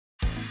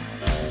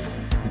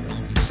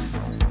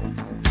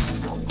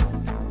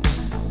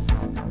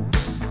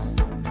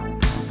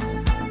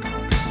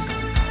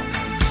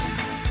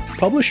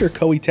publisher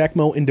Koei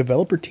Tecmo and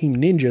developer Team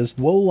Ninja's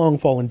Wo Long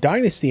Fallen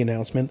Dynasty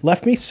announcement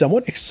left me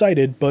somewhat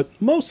excited but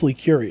mostly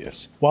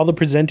curious. While the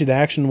presented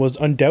action was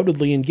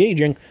undoubtedly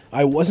engaging,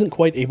 I wasn't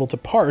quite able to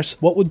parse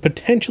what would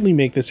potentially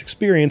make this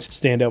experience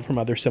stand out from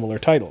other similar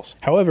titles.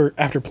 However,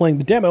 after playing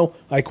the demo,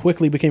 I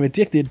quickly became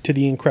addicted to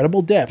the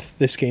incredible depth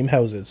this game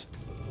houses.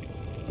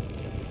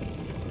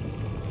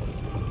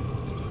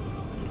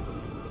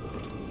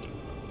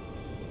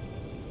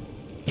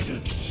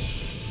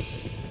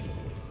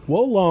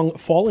 Wo Long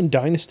Fallen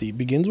Dynasty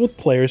begins with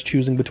players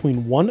choosing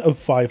between one of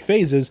 5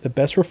 phases that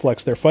best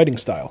reflects their fighting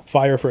style: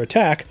 fire for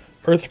attack,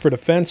 earth for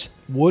defense,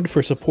 wood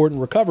for support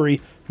and recovery,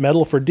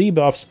 metal for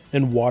debuffs,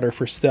 and water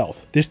for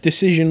stealth. This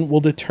decision will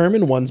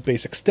determine one's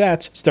basic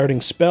stats,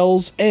 starting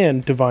spells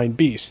and Divine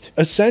Beast.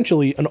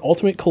 Essentially, an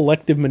ultimate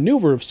collective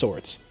maneuver of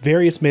sorts.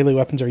 Various melee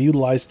weapons are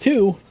utilized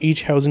too,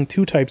 each housing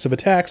 2 types of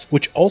attacks,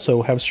 which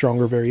also have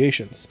stronger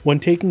variations. When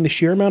taking the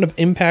sheer amount of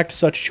impact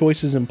such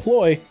choices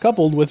employ,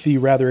 coupled with the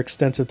rather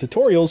extensive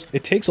tutorials,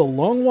 it takes a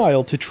long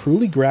while to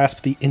truly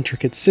grasp the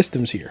intricate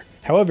systems here.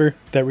 However,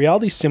 that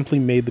reality simply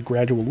made the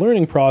gradual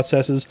learning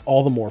processes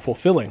all the more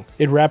fulfilling.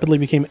 It rapidly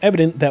became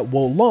evident that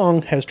Wo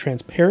Long has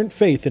transparent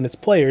faith in its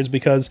players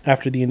because,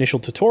 after the initial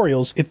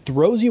tutorials, it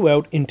throws you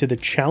out into the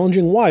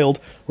challenging wild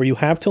where you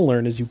have to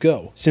learn as you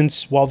go.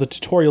 Since, while the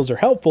tutorials are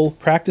helpful,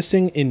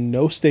 practicing in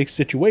no-stakes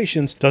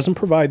situations doesn't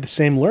provide the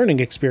same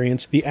learning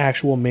experience the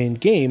actual main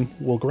game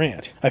will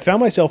grant. I found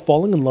myself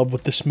falling in love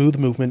with the smooth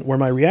movement where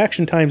my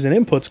reaction times and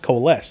inputs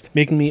coalesced,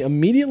 making me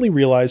immediately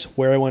realize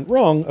where I went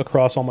wrong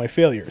across all my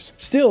failures.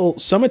 Still,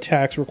 some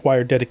attacks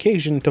require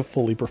dedication to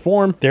fully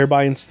perform,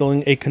 thereby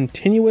instilling a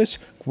continuous,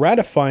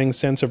 gratifying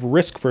sense of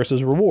risk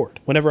versus reward.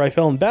 Whenever I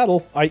fell in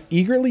battle, I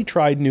eagerly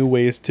tried new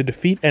ways to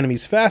defeat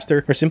enemies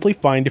faster or simply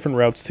find different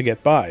routes to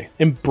get by.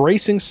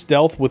 Embracing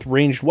stealth with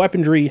ranged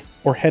weaponry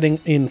or heading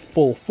in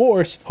full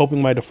force,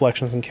 hoping my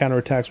deflections and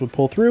counterattacks would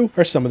pull through,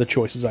 are some of the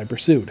choices I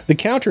pursued. The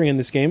countering in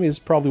this game is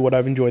probably what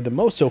I've enjoyed the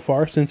most so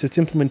far, since its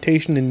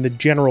implementation in the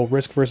general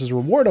risk versus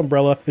reward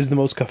umbrella is the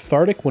most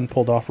cathartic when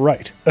pulled off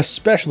right,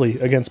 especially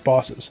against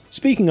bosses.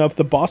 Speaking of,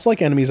 the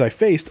boss-like enemies I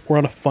faced were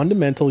on a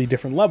fundamentally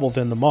different level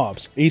than the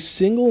mobs. A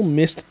single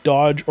missed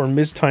dodge or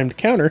mistimed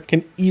counter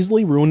can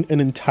easily ruin an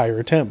entire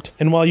attempt.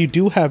 And while you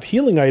do have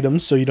healing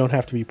items so you don't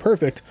have to be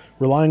perfect,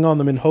 relying on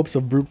them in hopes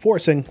of brute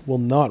forcing will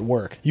not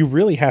work. You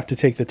really have to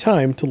take the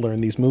time to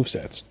learn these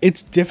movesets.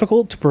 It's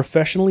difficult to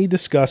professionally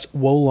discuss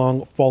Wo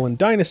Long Fallen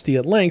Dynasty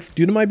at length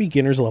due to my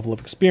beginner's level of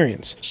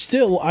experience.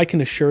 Still, I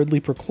can assuredly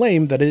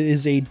proclaim that it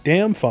is a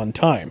damn fun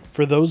time.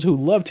 For those who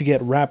love to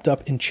get wrapped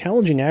up in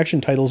challenging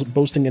action titles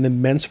boasting an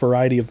immense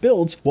variety of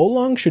builds, Wo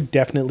Long should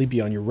definitely be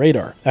on your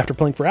radar. After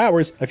playing for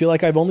hours, I feel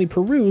like I've only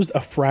perused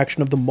a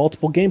fraction of the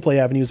multiple gameplay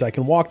avenues I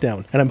can walk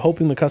down, and I'm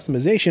hoping the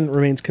customization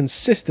remains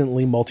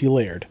consistently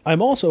multi-layered.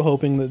 I'm also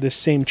hoping that this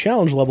same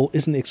challenge level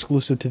isn't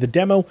exclusive to the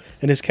demo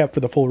and is kept for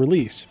the full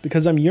release,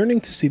 because I'm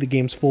yearning to see the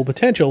game's full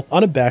potential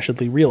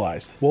unabashedly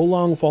realized. Wo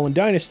Long Fallen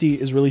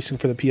Dynasty is releasing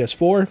for the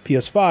PS4,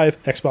 PS5,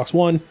 Xbox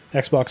One,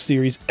 Xbox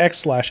Series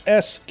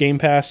X/S, Game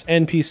Pass,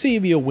 and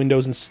PC via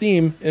Windows and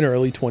Steam in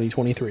early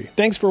 2023.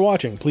 Thanks for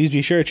watching. Please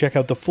be sure to check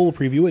out the full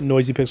preview at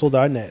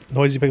noisypixel.net.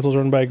 NoisyPixel is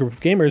run by a group of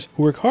gamers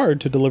who work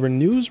hard to deliver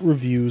news,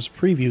 reviews,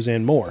 previews,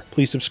 and more.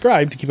 Please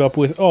subscribe to keep up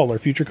with all our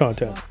future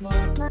content.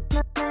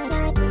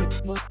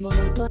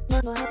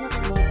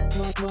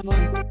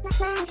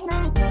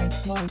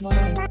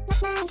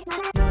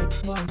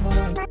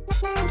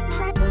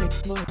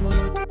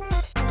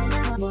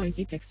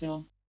 Noisy Pixel.